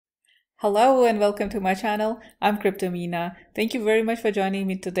Hello and welcome to my channel. I'm CryptoMina. Thank you very much for joining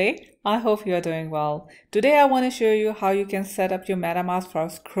me today. I hope you are doing well. Today I want to show you how you can set up your MetaMask for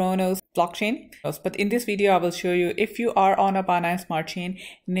Cronos blockchain. But in this video I will show you if you are on a Binance Smart Chain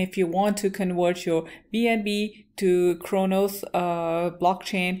and if you want to convert your BNB to Cronos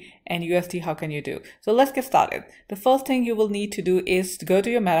blockchain and USD, how can you do? So let's get started. The first thing you will need to do is to go to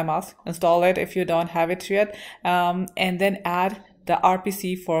your MetaMask, install it if you don't have it yet, and then add the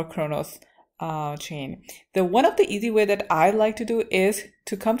RPC for Cronos chain. One of the easy way that I like to do is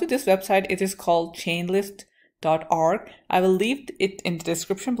to come to this website. It is called chainlist.org. I will leave it in the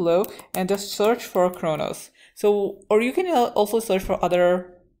description below and just search for Cronos. Or you can also search for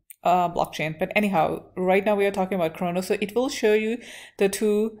other blockchain. But anyhow, right now we are talking about Cronos. So it will show you the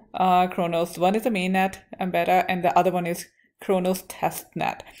two Cronos. One is the mainnet and beta, and the other one is Cronos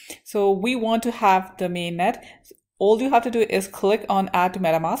testnet. So we want to have the mainnet. All you have to do is click on add to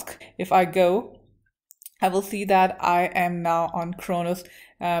MetaMask. If I go, I will see that I am now on Cronos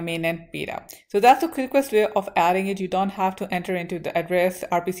mainnet beta. So that's the quickest way of adding it. You don't have to enter into the address,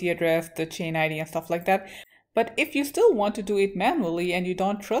 RPC address, the chain ID and stuff like that. But if you still want to do it manually and you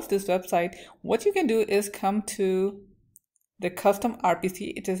don't trust this website, what you can do is come to the custom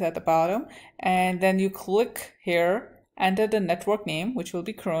RPC. It is at the bottom, and then you click here, enter the network name, which will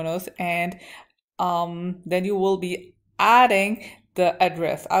be Cronos, and then you will be adding the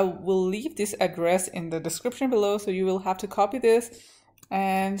address. I will leave this address in the description below, so you will have to copy this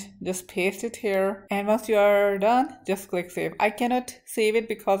and just paste it here. And once you are done, just click save. I cannot save it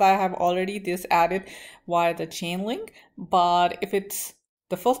because I have already this added via the chain link, but if it's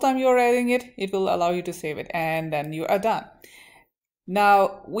the first time you're adding it, it will allow you to save it, and then you are done.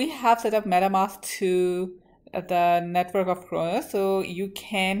 Now we have set up MetaMask to the network of Cronos, so you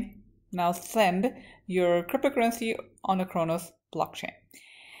can now send your cryptocurrency on a Cronos blockchain.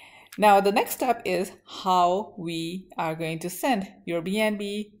 Now the next step is how we are going to send your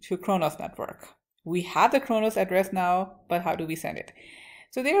BNB to Cronos network. We have the Cronos address now, but how do we send it?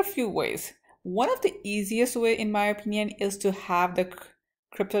 So there are a few ways. One of the easiest way, in my opinion, is to have the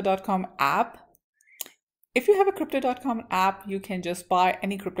crypto.com app. If you have a crypto.com app, you can just buy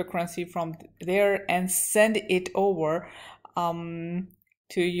any cryptocurrency from there and send it over to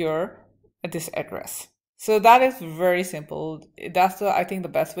this address. So that is very simple. That's I think the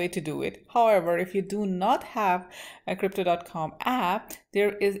best way to do it. However, if you do not have a crypto.com app,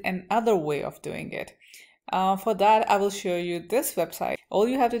 there is another way of doing it. For that, I will show you this website. All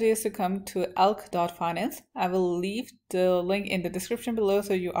you have to do is to come to elk.finance. I will leave the link in the description below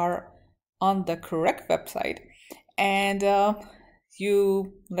so you are on the correct website. And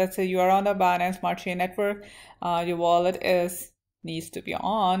let's say you are on the Binance Smart Chain network. Your wallet needs to be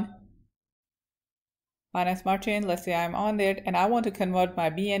on Binance Smart Chain. Let's say I'm on there and I want to convert my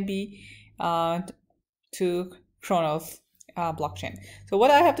BNB to Cronos blockchain. So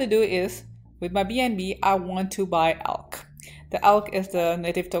what I have to do is, with my BNB, I want to buy ELK. The ELK is the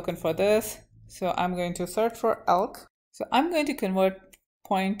native token for this. So I'm going to search for ELK. So I'm going to convert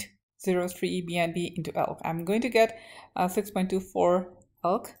 0.03 BNB into ELK. I'm going to get 6.24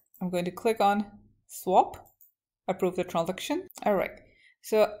 ELK. I'm going to click on swap, approve the transaction. All right.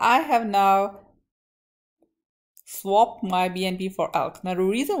 So I have now swapped my BNB for ELK. Now the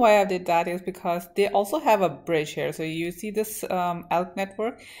reason why I did that is because they also have a bridge here. So you see this ELK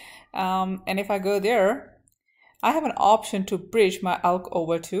network. And if I go there, I have an option to bridge my ELK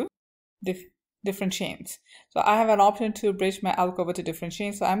over to different chains. So I have an option to bridge my ELK over to different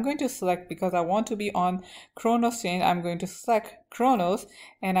chains. So I'm going to select, because I want to be on Cronos chain, I'm going to select Cronos,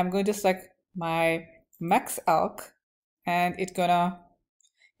 and I'm going to select my max ELK, and it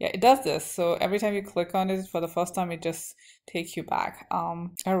does this. So every time you click on it for the first time, it just takes you back. All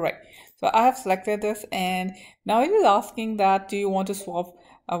right. So I have selected this, and now it is asking that, do you want to swap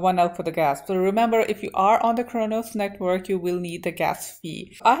one ELK for the gas? So remember, if you are on the Cronos network, you will need the gas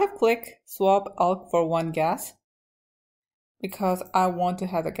fee. I have clicked swap ELK for one gas because I want to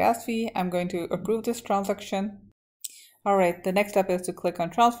have the gas fee. I'm going to approve this transaction. All right. The next step is to click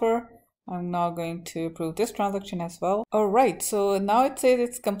on transfer. I'm now going to approve this transaction as well. All right, so now it says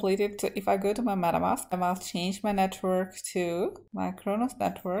it's completed. So if I go to my MetaMask, I must change my network to my Cronos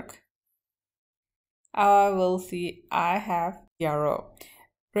network. I will see I have CRO.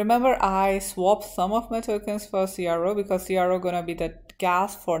 Remember, I swapped some of my tokens for CRO because CRO gonna be the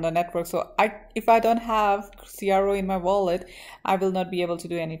gas for the network. So if I don't have CRO in my wallet, I will not be able to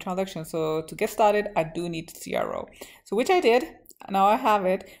do any transactions. So to get started, I do need CRO. So which I did. Now I have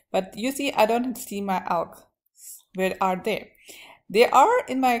it, but you see I don't see my ELK. Where are they? They are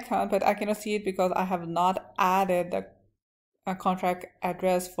in my account, but I cannot see it because I have not added the contract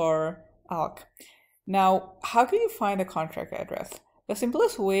address for ALK. Now, how can you find a contract address? The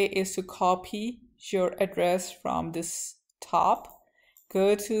simplest way is to copy your address from this top,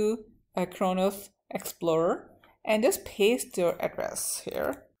 go to a Cronos Explorer, and just paste your address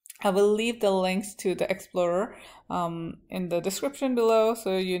here. I will leave the links to the Explorer in the description below,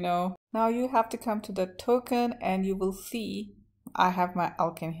 so you know. Now you have to come to the token and you will see I have my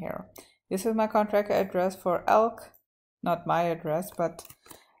ALK in here. This is my contract address for ALK, not my address, but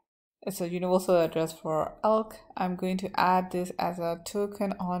it's a universal address for ALK. I'm going to add this as a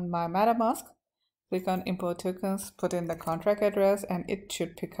token on my MetaMask. Click on import tokens, put in the contract address, and it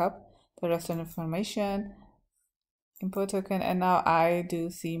should pick up the rest of the information. Import token, and now I do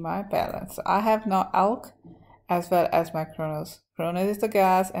see my balance. So I have now ALK as well as my Cronos. Cronos is the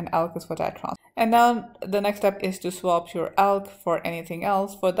gas and ALK is for that Tron. And now the next step is to swap your ALK for anything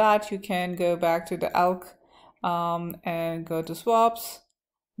else. For that, you can go back to the ALK and go to swaps.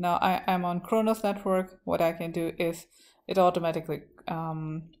 Now I am on Cronos network. What I can do is it automatically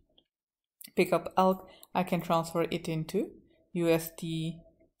pick up ALK. I can transfer it into USDT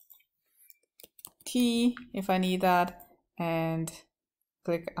if I need that, and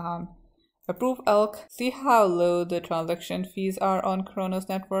click on approve ALK. See how low the transaction fees are on Cronos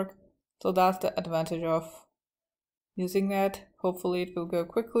network. So that's the advantage of using that. Hopefully it will go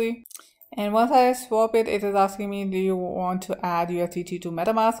quickly. And once I swap it, it is asking me, do you want to add USDT to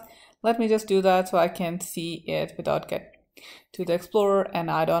MetaMask? Let me just do that so I can see it without getting to the Explorer and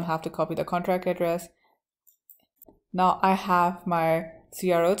I don't have to copy the contract address. Now I have my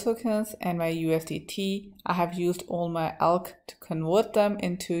CRO tokens and my USDT. I have used all my ALK to convert them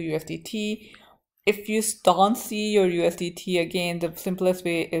into USDT. If you don't see your USDT again, the simplest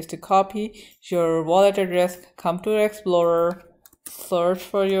way is to copy your wallet address, come to Explorer, search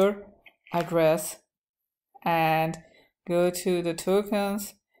for your address, and go to the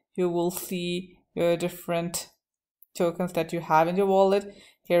tokens. You will see your different tokens that you have in your wallet.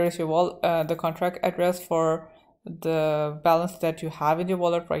 Here is your wallet, the contract address for the balance that you have in your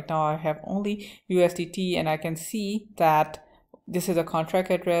wallet. Right now I have only USDT, and I can see that this is a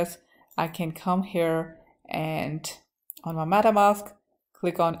contract address. I can come here and on my MetaMask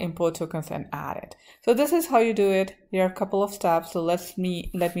click on import tokens and add it. So this is how you do it. There are a couple of steps, so let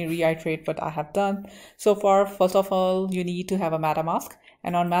me reiterate what I have done so far. First of all, you need to have a MetaMask,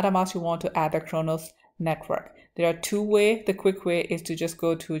 and on MetaMask you want to add a Cronos network. There are two ways. The quick way is to just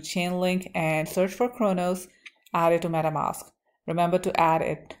go to Chainlink and search for Cronos, add it to MetaMask. Remember to add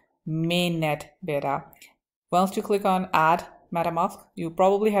it mainnet beta. Once you click on add MetaMask, you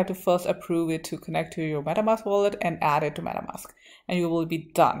probably have to first approve it to connect to your MetaMask wallet and add it to MetaMask, and you will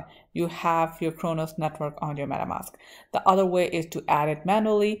be done. You have your Cronos network on your MetaMask. The other way is to add it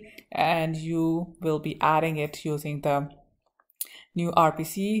manually, and you will be adding it using the new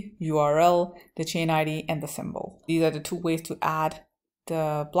RPC, URL, the chain ID, and the symbol. These are the two ways to add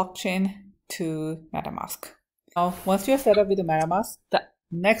the blockchain to MetaMask. Now, once you're set up with the MetaMask, the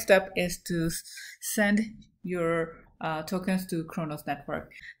next step is to send your tokens to Cronos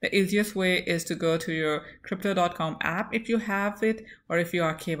network. The easiest way is to go to your crypto.com app if you have it, or if you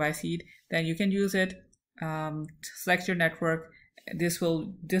are KYC'd, then you can use it. Select your network. This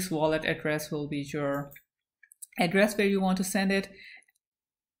wallet address will be your address where you want to send it,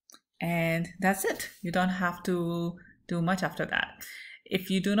 and that's it. You don't have to do much after that. If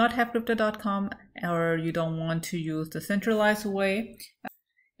you do not have crypto.com, or you don't want to use the centralized way,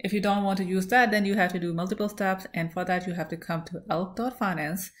 if you don't want to use that, then you have to do multiple steps, and for that you have to come to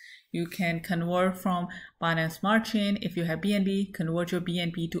ALK.finance. You can convert from Binance Smart Chain. If you have BNB, convert your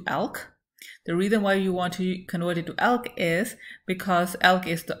BNB to ALK. The reason why you want to convert it to ALK is because ALK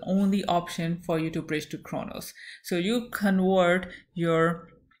is the only option for you to bridge to Cronos. So you convert your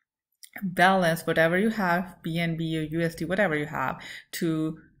balance, whatever you have, BNB or USD, whatever you have,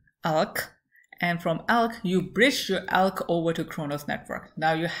 to ALK. And from ALK, you bridge your ALK over to Cronos network.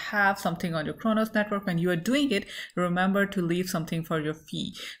 Now you have something on your Cronos network. When you are doing it, remember to leave something for your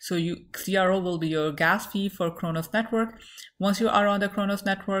fee. So CRO will be your gas fee for Cronos network. Once you are on the Cronos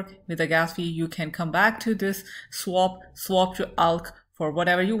network with the gas fee, you can come back to this swap your ALK for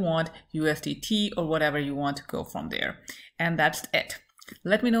whatever you want, USDT or whatever you want to go from there. And that's it.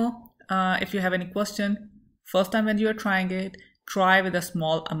 Let me know if you have any question. First time when you are trying it, try with a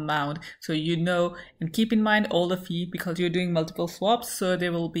small amount, so you know, and keep in mind all the fee, because you're doing multiple swaps, so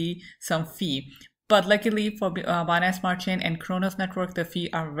there will be some fee. But luckily for Binance Smart Chain and Cronos network, the fee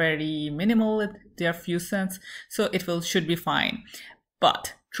are very minimal. They are few cents, so it should be fine.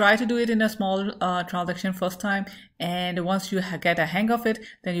 But Try to do it in a small transaction first time, and once you get a hang of it,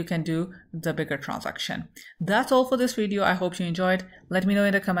 then you can do the bigger transaction. That's all for this video. I hope you enjoyed. Let me know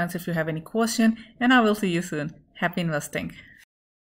in the comments if you have any question, and I will see you soon. Happy investing.